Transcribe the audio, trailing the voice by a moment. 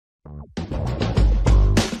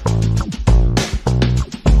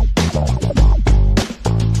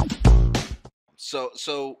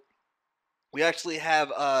So we actually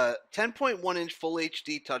have a 10.1-inch Full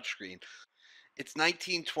HD touchscreen. It's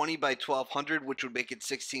 1920 by 1200, which would make it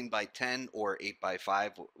 16 by 10 or 8 by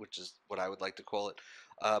 5, which is what I would like to call it.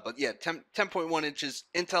 But yeah, 10.1 inches,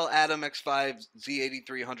 Intel Atom X5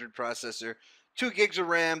 Z8300 processor, 2 gigs of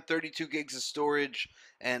RAM, 32 gigs of storage,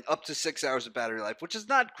 and up to 6 hours of battery life, which is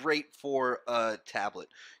not great for a tablet.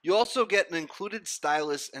 You also get an included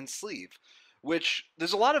stylus and sleeve, which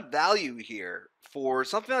there's a lot of value here for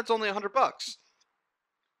something that's only $100.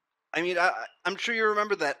 I mean, I'm sure you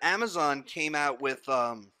remember that Amazon came out with,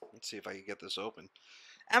 let's see if I can get this open.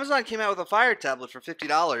 Amazon came out with a Fire tablet for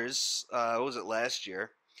 $50. What was it, last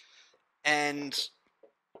year? And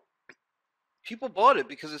people bought it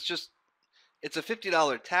because it's a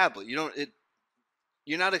 $50 tablet.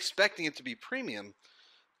 You're not expecting it to be premium,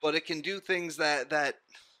 but it can do things that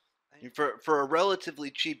for a relatively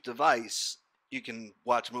cheap device, you can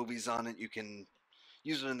watch movies on it. You can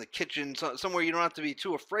use it in the kitchen, somewhere you don't have to be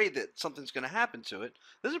too afraid that something's going to happen to it.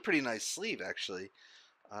 This is a pretty nice sleeve, actually.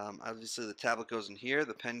 Obviously, the tablet goes in here.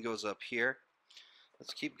 The pen goes up here.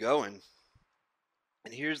 Let's keep going.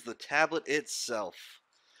 And here's the tablet itself.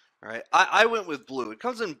 All right, I went with blue. It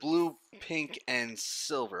comes in blue, pink, and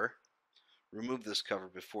silver. Remove this cover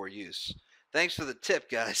before use. Thanks for the tip,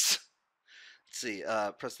 guys. Let's see.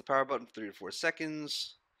 Press the power button for 3 to 4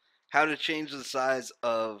 seconds. How to change the size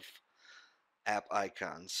of app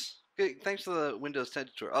icons. Good, thanks for the Windows 10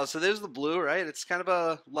 tutorial. Oh, so there's the blue, right? It's kind of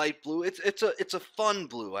a light blue. It's a fun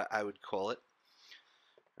blue, I would call it.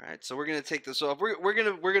 All right, so we're gonna take this off. We're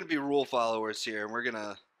gonna be rule followers here, and we're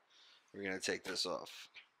gonna take this off.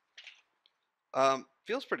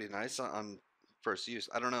 Feels pretty nice on first use.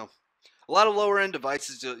 I don't know. A lot of lower end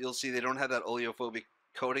devices, you'll see they don't have that oleophobic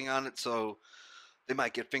coating on it, so they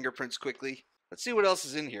might get fingerprints quickly. Let's see what else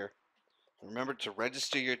is in here. Remember to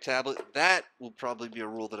register your tablet. That will probably be a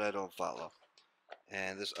rule that I don't follow.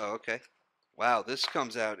 And this, oh, okay. Wow, this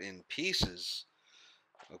comes out in pieces.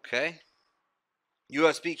 Okay.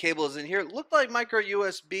 USB cable is in here. It looked like micro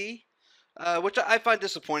USB, which I find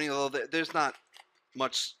disappointing, although there's not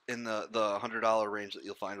much in the $100 range that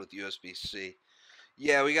you'll find with USB-C.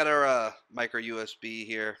 Yeah, we got our micro USB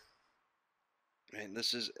here. And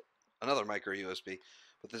this is another micro USB.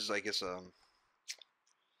 But this is, I guess, an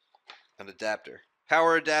adapter.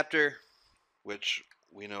 Power adapter, which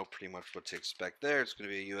we know pretty much what to expect there. It's going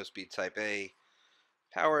to be a USB Type A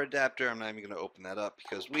power adapter. I'm not even going to open that up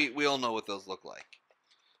because we all know what those look like.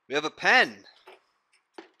 We have a pen.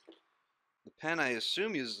 The pen, I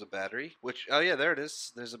assume, uses a battery, which, oh yeah, there it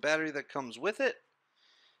is. There's a battery that comes with it.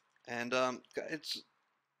 And it's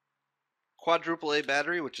quadruple A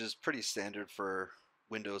battery, which is pretty standard for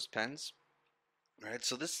Windows pens. Alright,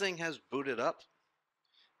 so this thing has booted up.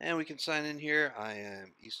 And we can sign in here. I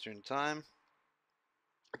am Eastern Time.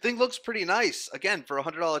 The thing looks pretty nice. Again, for a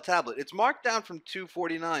 $100 tablet. It's marked down from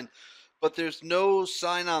 $249, but there's no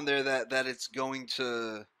sign on there that it's going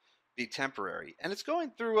to be temporary. And it's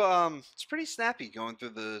going through, it's pretty snappy going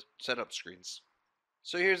through the setup screens.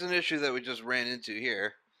 So here's an issue that we just ran into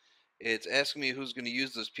here. It's asking me who's going to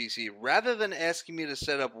use this PC rather than asking me to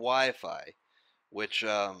set up Wi-Fi, which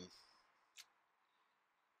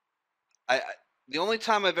the only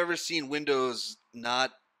time I've ever seen Windows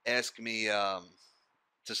not ask me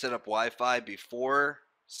to set up Wi-Fi before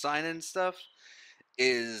sign-in stuff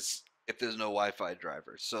is if there's no Wi-Fi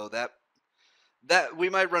driver. So that we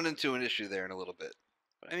might run into an issue there in a little bit.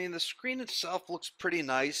 But I mean, the screen itself looks pretty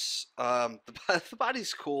nice. The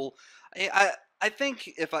body's cool. I think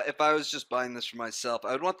if I was just buying this for myself,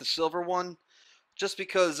 I would want the silver one, just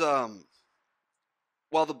because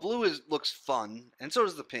while the blue looks fun, and so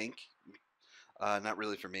does the pink. Not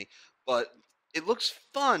really for me, but it looks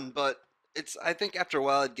fun. But I think after a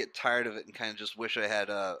while I'd get tired of it and kind of just wish I had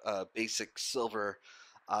a basic silver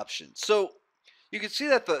option. So you can see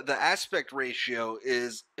that the aspect ratio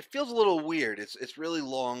it feels a little weird. It's really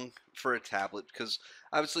long for a tablet because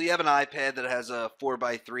obviously you have an iPad that has a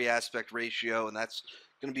 4:3 aspect ratio, and that's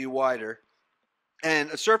going to be wider. And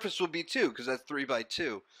a Surface would be too, because that's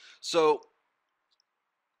 3:2. So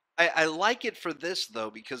I like it for this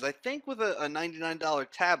though, because I think with a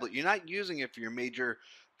 $99 tablet, you're not using it for your major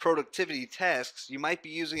productivity tasks. You might be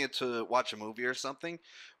using it to watch a movie or something,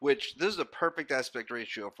 which this is a perfect aspect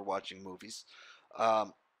ratio for watching movies.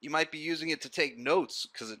 You might be using it to take notes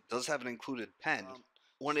because it does have an included pen.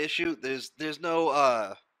 One issue, there's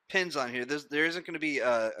no pins on here. There isn't going to be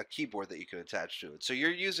a keyboard that you could attach to it. So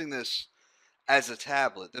you're using this as a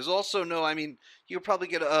tablet. There's also no, I mean, you'll probably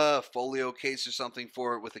get a folio case or something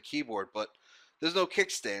for it with a keyboard, but there's no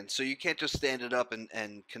kickstand, so you can't just stand it up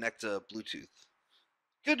and connect to Bluetooth.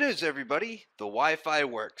 Good news, everybody. The Wi-Fi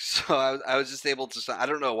works. So I was just able to. I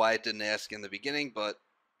don't know why it didn't ask in the beginning, but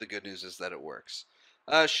the good news is that it works.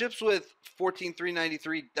 Ships with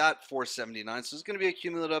 14.393.479. So it's going to be a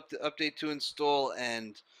cumulative update to install,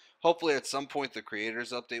 and hopefully at some point the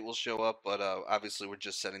creators update will show up. But obviously we're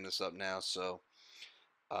just setting this up now, so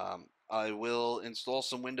I will install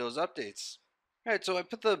some Windows updates. All right, so I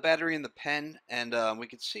put the battery in the pen, and we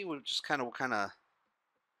can see what kind of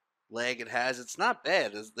lag it has. It's not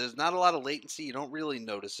bad. There's not a lot of latency. You don't really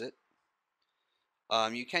notice it.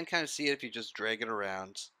 You can kind of see it if you just drag it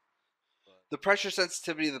around. The pressure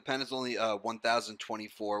sensitivity of the pen is only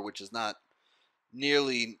 1024, which is not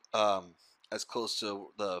nearly as close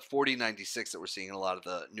to the 4096 that we're seeing in a lot of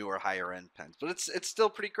the newer higher end pens, but it's still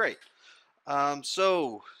pretty great.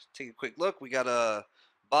 So take a quick look. We got a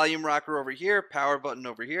volume rocker over here, power button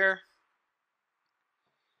over here.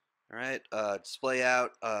 All right, display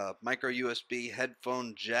out, micro USB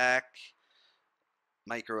headphone jack,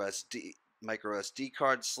 micro SD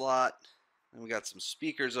card slot, and we got some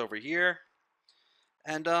speakers over here,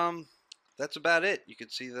 and that's about it. You can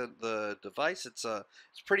see the device. It's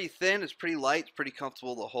pretty thin, it's pretty light, it's pretty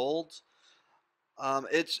comfortable to hold.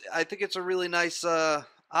 I think it's a really nice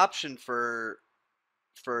option for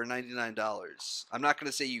 $99. I'm not going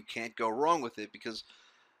to say you can't go wrong with it, because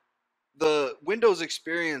the Windows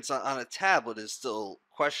experience on a tablet is still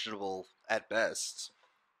questionable at best.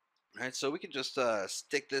 All right, so we can just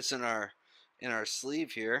stick this in our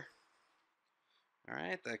sleeve here. All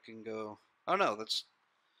right, that can go. Oh no, that's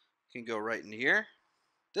can go right in here.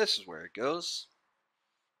 This is where it goes.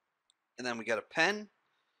 And then we got a pen,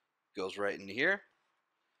 goes right in here.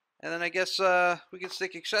 And then I guess we can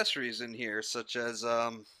stick accessories in here, such as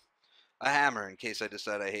a hammer, in case I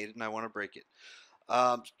decide I hate it and I want to break it.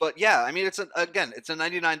 But yeah, I mean, it's it's a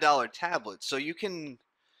 $99 tablet, so you can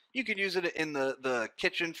use it in the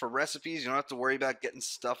kitchen for recipes. You don't have to worry about getting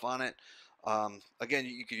stuff on it. Again,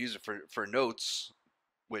 you could use it for notes,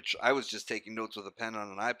 which I was just taking notes with a pen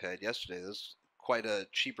on an iPad yesterday. There's quite a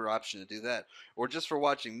cheaper option to do that, or just for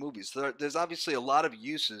watching movies. There's obviously a lot of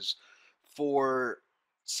uses for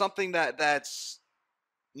something that's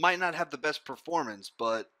might not have the best performance,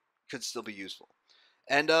 but could still be useful.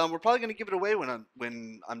 And we're probably going to give it away when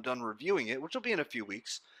I'm done reviewing it, which will be in a few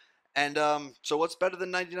weeks. And so what's better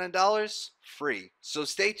than $99? Free. So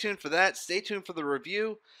stay tuned for that. Stay tuned for the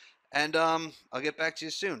review. And I'll get back to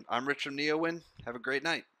you soon. I'm Rich from NeoWin. Have a great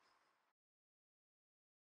night.